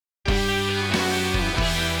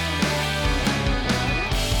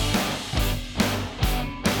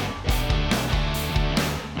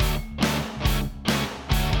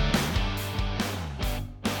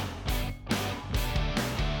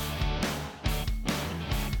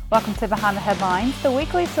Welcome to Behind the Headlines, the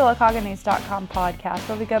weekly SylacaugaNews.com podcast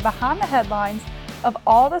where we go behind the headlines of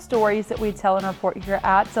all the stories that we tell and report here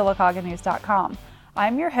at SylacaugaNews.com.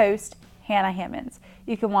 I'm your host, Hannah Hammonds.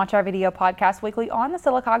 You can watch our video podcast weekly on the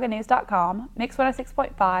SylacaugaNews.com, Mix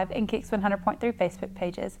 106.5, and Kicks 100.3 Facebook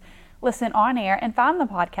pages. Listen on air and find the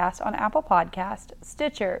podcast on Apple Podcast,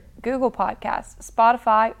 Stitcher, Google Podcasts,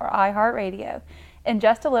 Spotify, or iHeartRadio. In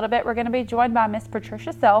just a little bit, we're going to be joined by Miss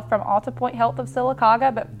Patricia Self from AltaPointe Health of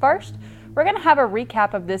Sylacauga, but first, we're going to have a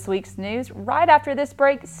recap of this week's news right after this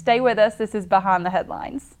break. Stay with us. This is Behind the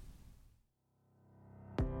Headlines.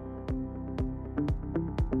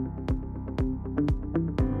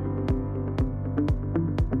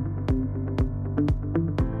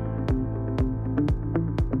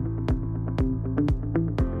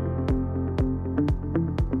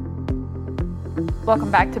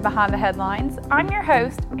 Welcome back to Behind the Headlines. I'm your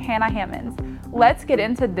host, Hannah Hammonds. Let's get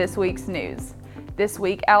into this week's news. This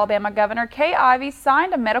week, Alabama Governor Kay Ivey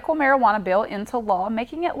signed a medical marijuana bill into law,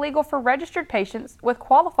 making it legal for registered patients with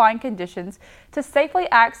qualifying conditions to safely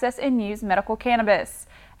access and use medical cannabis.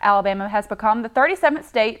 Alabama has become the 37th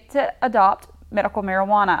state to adopt medical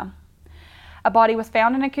marijuana. A body was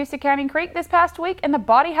found in a Coosa County creek this past week, and the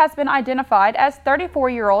body has been identified as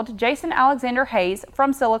 34-year-old Jason Alexander Hayes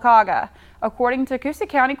from Sylacauga, according to Coosa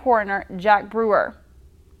County Coroner Jack Brewer.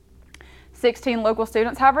 16 local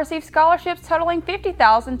students have received scholarships totaling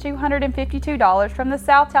 $50,252 from the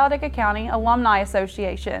South Talladega County Alumni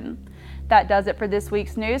Association. That does it for this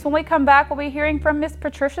week's news. When we come back, we'll be hearing from Miss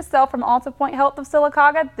Patricia Self from AltaPointe Health of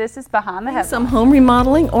Sylacauga. This is Behind the Headlines. Some home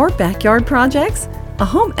remodeling or backyard projects? A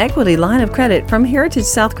home equity line of credit from Heritage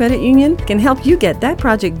South Credit Union can help you get that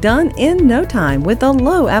project done in no time with a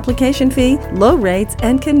low application fee, low rates,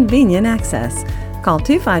 and convenient access. Call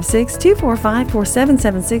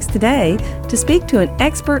 256-245-4776 today to speak to an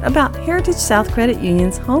expert about Heritage South Credit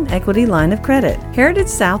Union's home equity line of credit. Heritage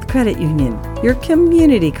South Credit Union, your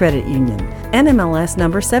community credit union. NMLS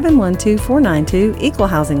number 712492, equal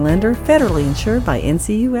housing lender, federally insured by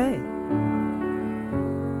NCUA.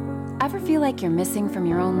 Ever feel like you're missing from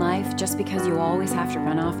your own life just because you always have to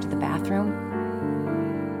run off to the bathroom?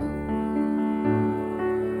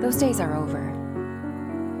 Those days are over.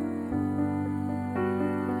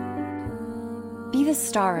 Be the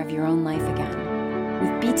star of your own life again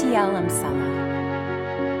with BTL Emsella.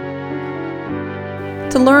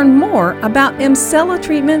 To learn more about Emsella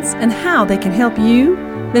treatments and how they can help you,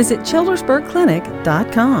 visit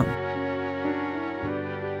childersburgclinic.com.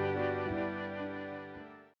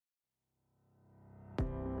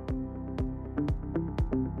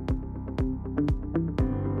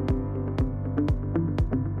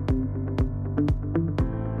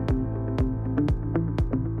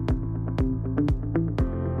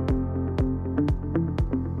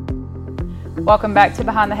 Welcome back to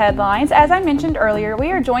Behind the Headlines. As I mentioned earlier, we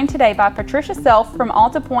are joined today by Patricia Self from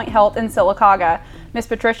AltaPointe Health in Sylacauga. Miss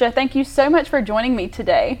Patricia, thank you so much for joining me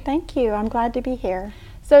today. Thank you. I'm glad to be here.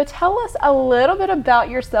 So tell us a little bit about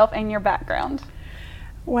yourself and your background.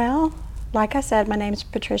 Well, like I said, my name is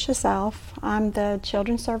Patricia Self. I'm the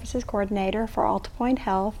Children's Services Coordinator for AltaPointe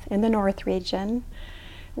Health in the North Region.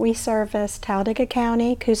 We service Talladega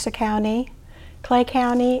County, Coosa County, Clay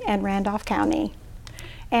County, and Randolph County.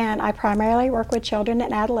 And I primarily work with children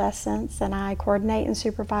and adolescents, and I coordinate and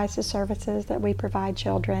supervise the services that we provide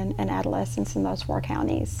children and adolescents in those 4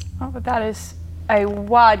 counties. Oh, but that is a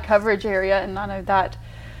wide coverage area, and I know that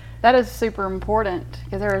is super important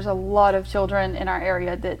because there is a lot of children in our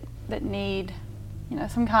area that need,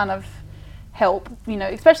 some kind of help.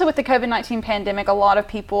 Especially with the COVID-19 pandemic, a lot of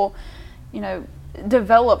people,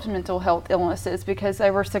 developed mental health illnesses because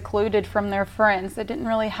they were secluded from their friends. They didn't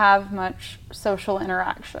really have much social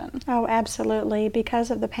interaction. Oh, absolutely.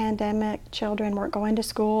 Because of the pandemic, children weren't going to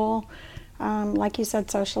school, like you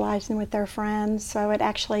said, socializing with their friends. So it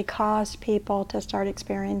actually caused people to start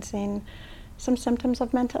experiencing some symptoms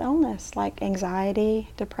of mental illness like anxiety,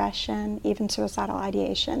 depression, even suicidal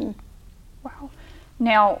ideation. Wow.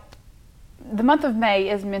 Now, the month of May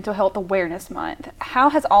is Mental Health Awareness Month. How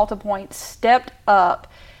has AltaPointe stepped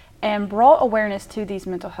up and brought awareness to these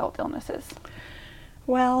mental health illnesses?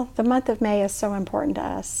 Well, the month of May is so important to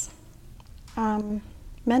us.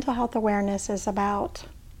 Mental health awareness is about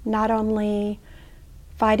not only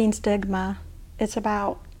fighting stigma, it's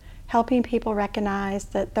about helping people recognize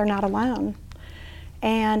that they're not alone.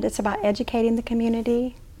 And it's about educating the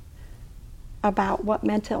community about what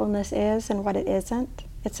mental illness is and what it isn't.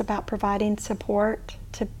 It's about providing support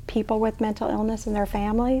to people with mental illness and their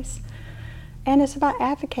families. And it's about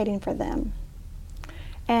advocating for them.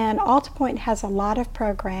 And AltaPointe has a lot of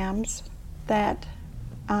programs that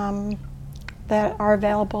that are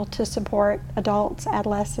available to support adults,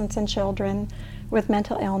 adolescents, and children with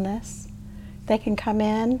mental illness. They can come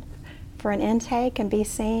in for an intake and be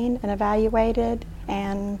seen and evaluated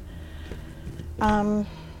and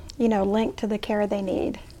linked to the care they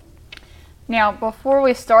need. Now, before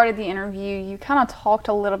we started the interview, you kind of talked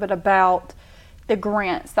a little bit about the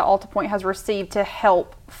grants that AltaPointe has received to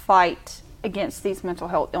help fight against these mental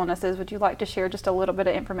health illnesses. Would you like to share just a little bit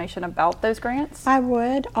of information about those grants? I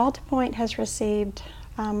would. AltaPointe has received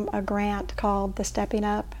a grant called the Stepping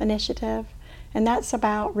Up Initiative, and that's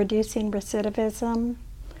about reducing recidivism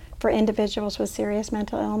for individuals with serious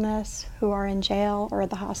mental illness who are in jail or at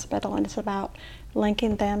the hospital, and it's about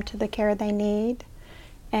linking them to the care they need.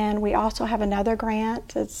 And we also have another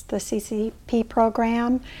grant, it's the CCP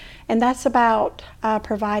program, and that's about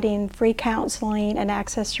providing free counseling and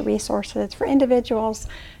access to resources for individuals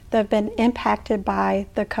that have been impacted by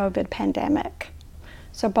the COVID pandemic.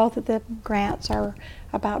 So both of the grants are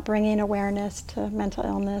about bringing awareness to mental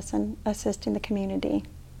illness and assisting the community.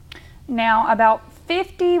 Now, about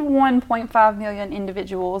 51.5 million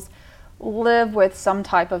individuals live with some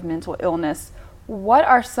type of mental illness. What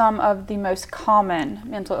are some of the most common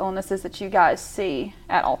mental illnesses that you guys see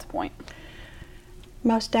at AltaPointe?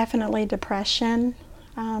 Most definitely depression.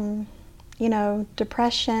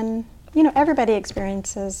 Depression, everybody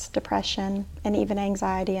experiences depression and even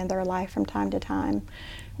anxiety in their life from time to time.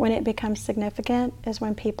 When it becomes significant is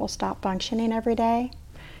when people stop functioning every day.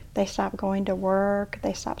 They stop going to work,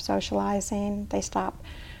 they stop socializing, they stop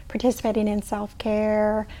participating in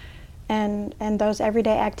self-care and those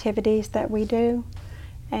everyday activities that we do.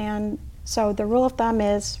 And so the rule of thumb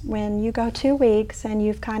is when you go 2 weeks and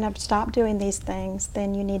you've kind of stopped doing these things,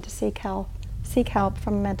 then you need to seek help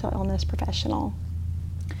from a mental illness professional.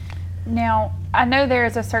 Now, I know there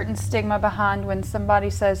is a certain stigma behind when somebody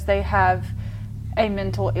says they have a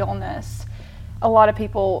mental illness. A lot of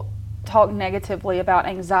people talk negatively about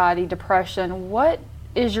anxiety, depression. What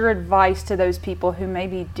is your advice to those people who may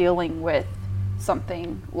be dealing with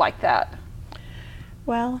something like that?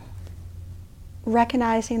 Well,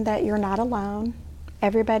 recognizing that you're not alone.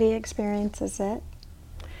 Everybody experiences it.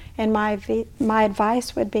 And my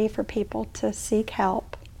advice would be for people to seek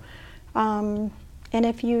help. And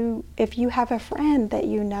if you have a friend that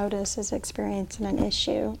you notice is experiencing an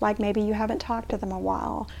issue, like maybe you haven't talked to them a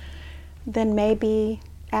while, then maybe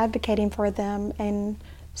advocating for them and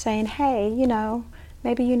saying, hey,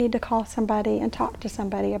 maybe you need to call somebody and talk to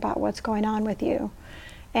somebody about what's going on with you.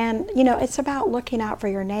 And, it's about looking out for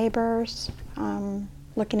your neighbors,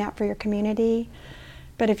 looking out for your community.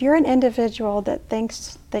 But if you're an individual that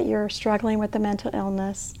thinks that you're struggling with a mental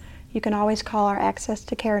illness, you can always call our Access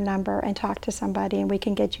to Care number and talk to somebody, and we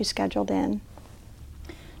can get you scheduled in.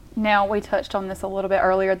 Now, we touched on this a little bit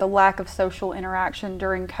earlier. The lack of social interaction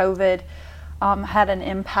during COVID had an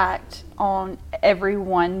impact on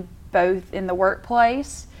everyone, both in the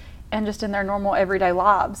workplace and just in their normal everyday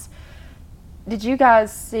lives. Did you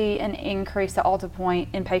guys see an increase at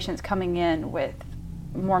AltaPointe in patients coming in with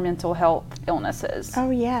more mental health illnesses?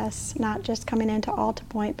 Oh yes, not just coming into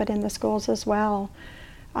AltaPointe, but in the schools as well.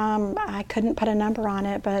 I couldn't put a number on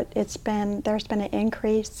it, but there's been an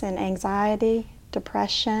increase in anxiety,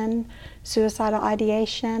 depression, suicidal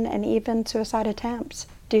ideation, and even suicide attempts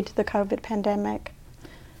due to the COVID pandemic.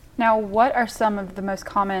 Now, what are some of the most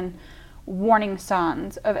common warning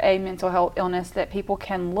signs of a mental health illness that people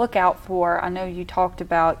can look out for? I know you talked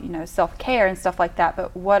about, self-care and stuff like that,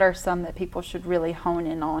 but what are some that people should really hone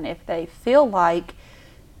in on if they feel like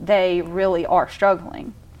they really are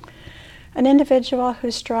struggling? An individual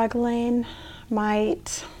who's struggling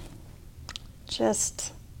might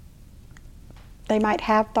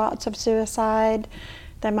have thoughts of suicide.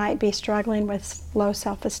 They might be struggling with low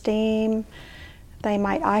self-esteem. They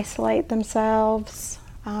might isolate themselves.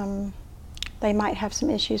 They might have some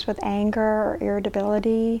issues with anger or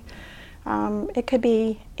irritability. It could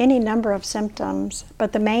be any number of symptoms,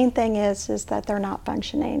 but the main thing is that they're not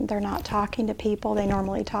functioning. They're not talking to people they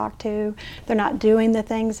normally talk to. They're not doing the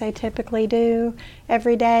things they typically do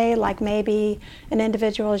every day, like maybe an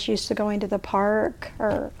individual is used to going to the park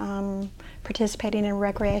or participating in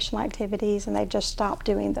recreational activities, and they've just stopped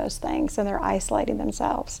doing those things and they're isolating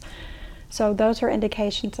themselves. So those are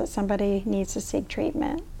indications that somebody needs to seek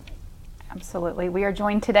treatment. Absolutely. We are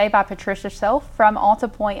joined today by Patricia Self from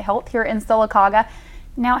AltaPointe Health here in Sylacauga.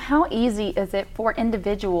 Now, how easy is it for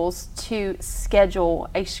individuals to schedule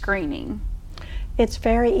a screening? It's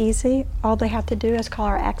very easy. All they have to do is call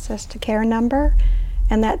our Access to Care number,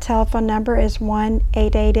 and that telephone number is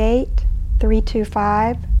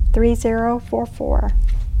 1-888-325-3044.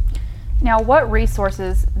 Now, what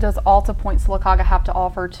resources does Alta Point Sylacauga have to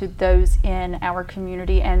offer to those in our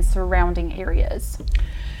community and surrounding areas?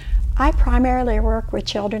 I primarily work with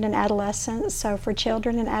children and adolescents. So for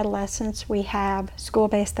children and adolescents, we have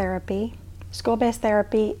school-based therapy. School-based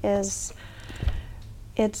therapy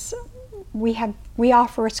we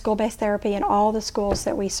offer school-based therapy in all the schools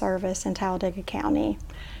that we service in Talladega County.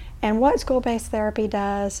 And what school-based therapy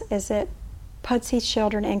does is it puts these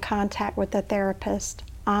children in contact with the therapist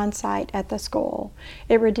on site at the school.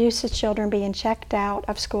 It reduces children being checked out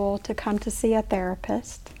of school to come to see a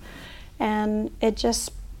therapist, and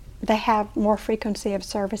they have more frequency of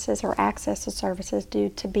services or access to services due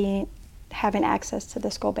to having access to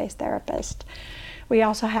the school-based therapist. We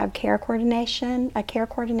also have care coordination. A care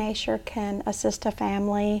coordinator can assist a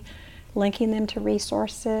family, linking them to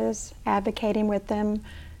resources, advocating with them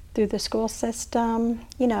through the school system.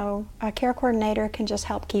 You know, a care coordinator can just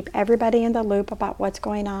help keep everybody in the loop about what's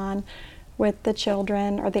going on with the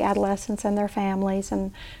children or the adolescents and their families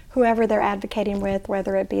and whoever they're advocating with,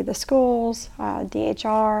 whether it be the schools,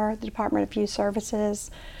 DHR, the Department of Youth Services.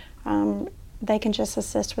 They can just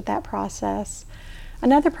assist with that process.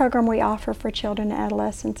 Another program we offer for children and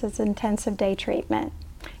adolescents is intensive day treatment,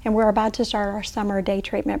 and we're about to start our summer day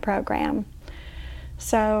treatment program.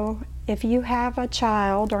 So if you have a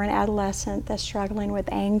child or an adolescent that's struggling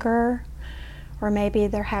with anger, or maybe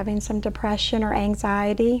they're having some depression or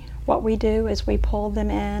anxiety, what we do is we pull them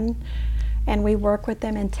in and we work with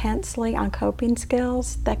them intensely on coping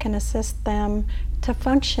skills that can assist them to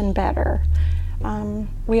function better.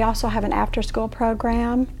 We also have an after-school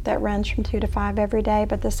program that runs from 2 to 5 every day,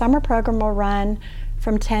 but the summer program will run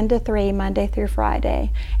from 10 to 3, Monday through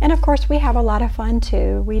Friday. And of course, we have a lot of fun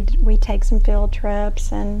too. We take some field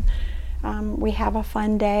trips, and we have a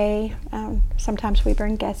fun day. Sometimes we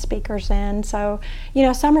bring guest speakers in. So, you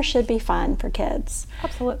know, summer should be fun for kids.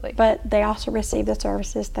 Absolutely. But they also receive the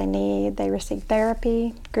services they need. They receive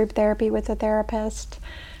therapy, group therapy with a therapist.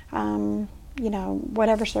 You know,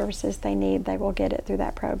 whatever services they need, they will get it through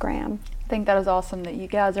that program. I think that is awesome that you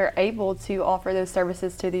guys are able to offer those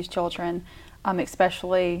services to these children,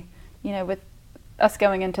 especially, you know, with us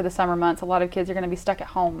going into the summer months, a lot of kids are going to be stuck at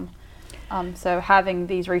home. So having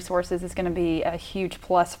these resources is going to be a huge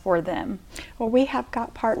plus for them. Well, we have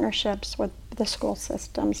got partnerships with the school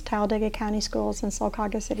systems, Talladega County Schools and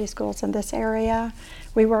Sylacauga City Schools in this area.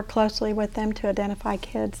 We work closely with them to identify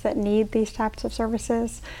kids that need these types of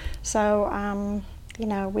services. So, you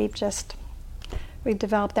know, we've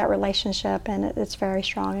developed that relationship, and it's very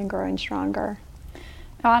strong and growing stronger.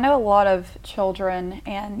 Now, I know a lot of children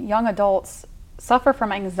and young adults suffer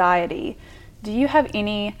from anxiety. Do you have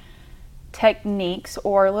any techniques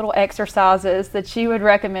or little exercises that you would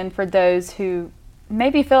recommend for those who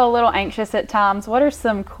maybe feel a little anxious at times? What are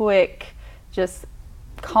some quick, just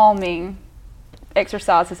calming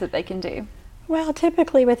exercises that they can do? Well,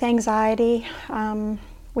 typically with anxiety,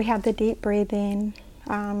 we have the deep breathing.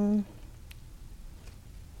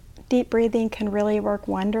 Deep breathing can really work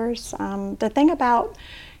wonders. The thing about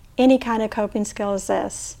any kind of coping skill is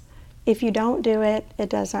this: if you don't do it, it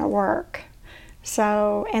doesn't work.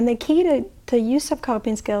 So, and the key to use of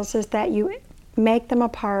coping skills is that you make them a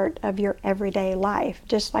part of your everyday life,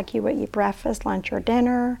 just like you would eat breakfast, lunch, or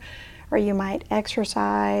dinner, or you might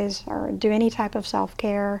exercise or do any type of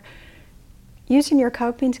self-care. Using your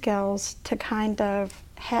coping skills to kind of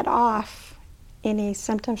head off any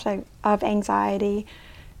symptoms of anxiety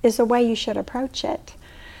is the way you should approach it.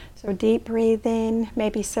 So deep breathing,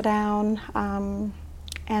 maybe sit down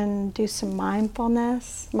and do some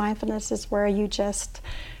mindfulness. Mindfulness is where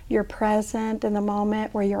you're present in the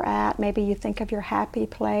moment where you're at. Maybe you think of your happy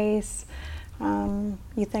place.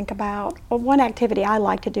 You think about, well, one activity I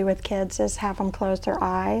like to do with kids is have them close their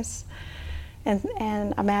eyes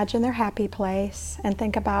and imagine their happy place and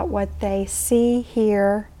think about what they see,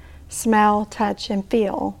 hear, smell, touch, and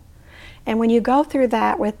feel. And when you go through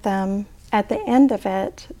that with them, at the end of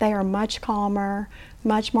it, they are much calmer,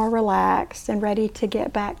 much more relaxed, and ready to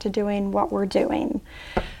get back to doing what we're doing.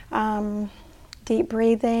 Deep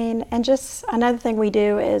breathing, and just another thing we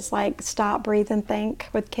do is like stop, breathe, and think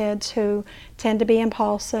with kids who tend to be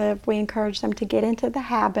impulsive. We encourage them to get into the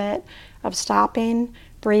habit of stopping,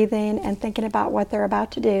 breathing, and thinking about what they're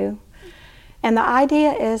about to do. And the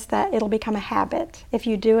idea is that it'll become a habit. If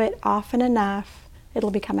you do it often enough,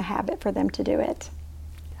 it'll become a habit for them to do it.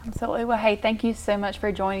 Absolutely. Well, hey, thank you so much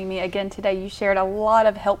for joining me again today. You shared a lot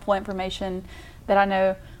of helpful information that I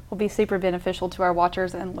know will be super beneficial to our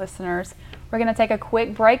watchers and listeners. We're going to take a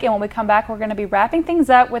quick break, and when we come back, we're going to be wrapping things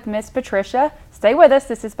up with Miss Patricia. Stay with us.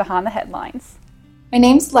 This is Behind the Headlines. My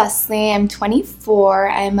name's Leslie. I'm 24.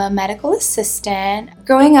 I'm a medical assistant.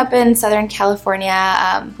 Growing up in Southern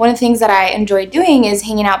California, one of the things that I enjoy doing is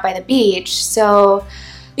hanging out by the beach. So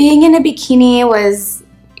being in a bikini was,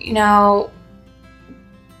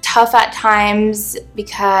 tough at times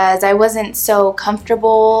because I wasn't so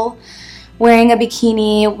comfortable wearing a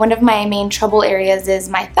bikini. One of my main trouble areas is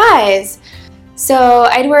my thighs. So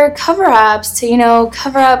I'd wear cover-ups to,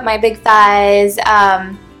 cover up my big thighs.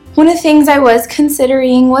 One of the things I was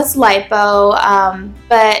considering was lipo,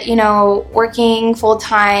 but, working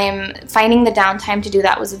full-time, finding the downtime to do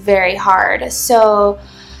that was very hard. So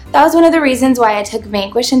that was one of the reasons why I took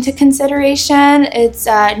Vanquish into consideration. It's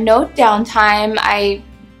no downtime. I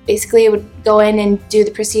basically would go in and do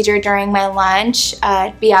the procedure during my lunch,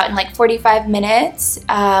 be out in like 45 minutes,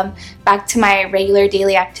 back to my regular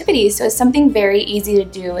daily activities. So it's something very easy to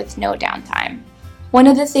do with no downtime. One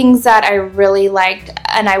of the things that I really liked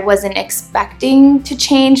and I wasn't expecting to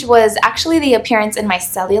change was actually the appearance in my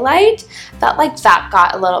cellulite. Felt like that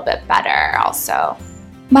got a little bit better also.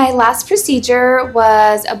 My last procedure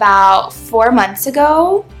was about 4 months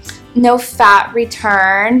ago. No fat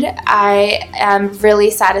returned. I am really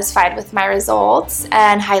satisfied with my results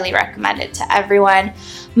and highly recommend it to everyone.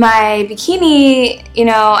 My bikini,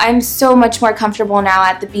 I'm so much more comfortable now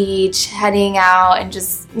at the beach, heading out and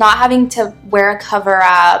just not having to wear a cover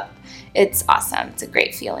up. It's awesome. It's a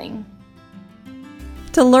great feeling.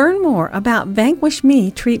 To learn more about Vanquish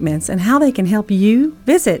Me treatments and how they can help you,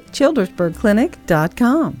 visit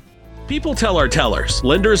childersburgclinic.com. People tell our tellers,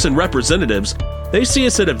 lenders, and representatives they see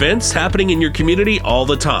us at events happening in your community all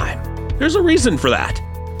the time. There's a reason for that.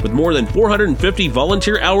 With more than 450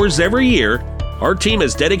 volunteer hours every year, our team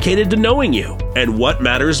is dedicated to knowing you and what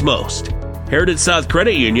matters most. Heritage South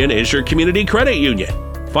Credit Union is your community credit union.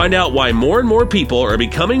 Find out why more and more people are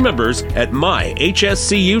becoming members at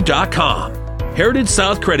myhscu.com. Heritage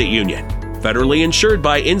South Credit Union, federally insured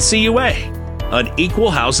by NCUA, an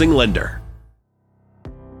equal housing lender.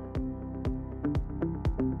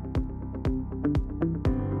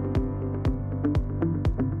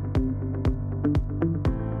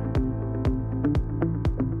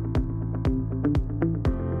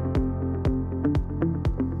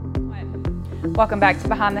 Welcome back to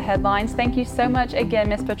Behind the Headlines. Thank you so much again,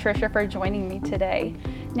 Ms. Patricia, for joining me today.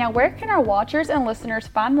 Now, where can our watchers and listeners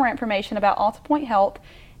find more information about AltaPointe Health,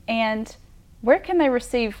 and where can they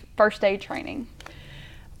receive first aid training?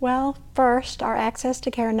 Well, first, our Access to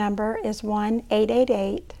Care number is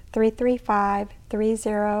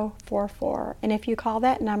 1-888-335-3044. And if you call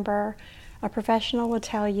that number, a professional will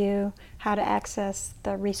tell you how to access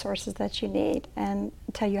the resources that you need and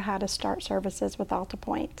tell you how to start services with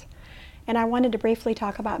AltaPointe. And I wanted to briefly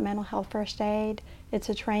talk about mental health first aid. It's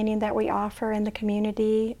a training that we offer in the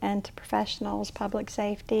community and to professionals, public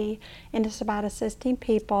safety, and it's about assisting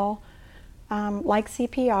people like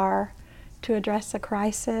CPR to address a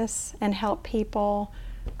crisis and help people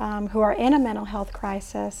who are in a mental health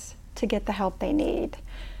crisis to get the help they need.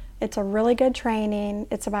 It's a really good training.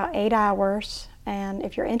 It's about 8 hours, and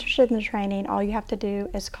if you're interested in the training, all you have to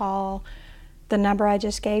do is call the number I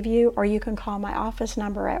just gave you, or you can call my office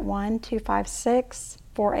number at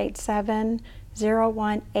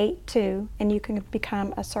 1-256-487-0182, and you can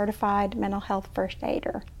become a certified mental health first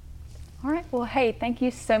aider. All right. Well, hey, thank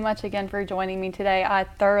you so much again for joining me today. I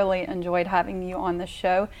thoroughly enjoyed having you on the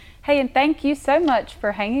show. Hey, and thank you so much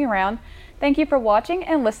for hanging around. Thank you for watching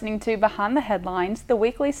and listening to Behind the Headlines, the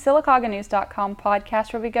weekly SylacaugaNews.com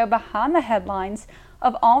podcast where we go behind the headlines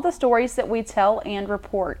of all the stories that we tell and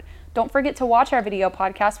report. Don't forget to watch our video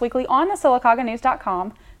podcast weekly on the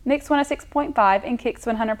SylacaugaNews.com, Mix 106.5 and Kicks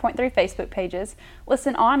 100.3 Facebook pages.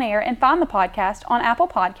 Listen on air and find the podcast on Apple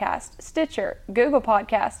Podcasts, Stitcher, Google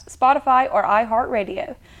Podcasts, Spotify, or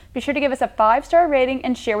iHeartRadio. Be sure to give us a 5-star rating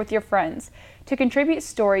and share with your friends. To contribute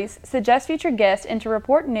stories, suggest future guests, and to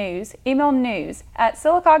report news, email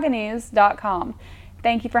news@SylacaugaNews.com.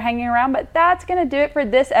 Thank you for hanging around, but that's going to do it for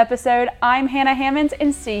this episode. I'm Hannah Hammonds,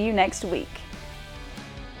 and see you next week.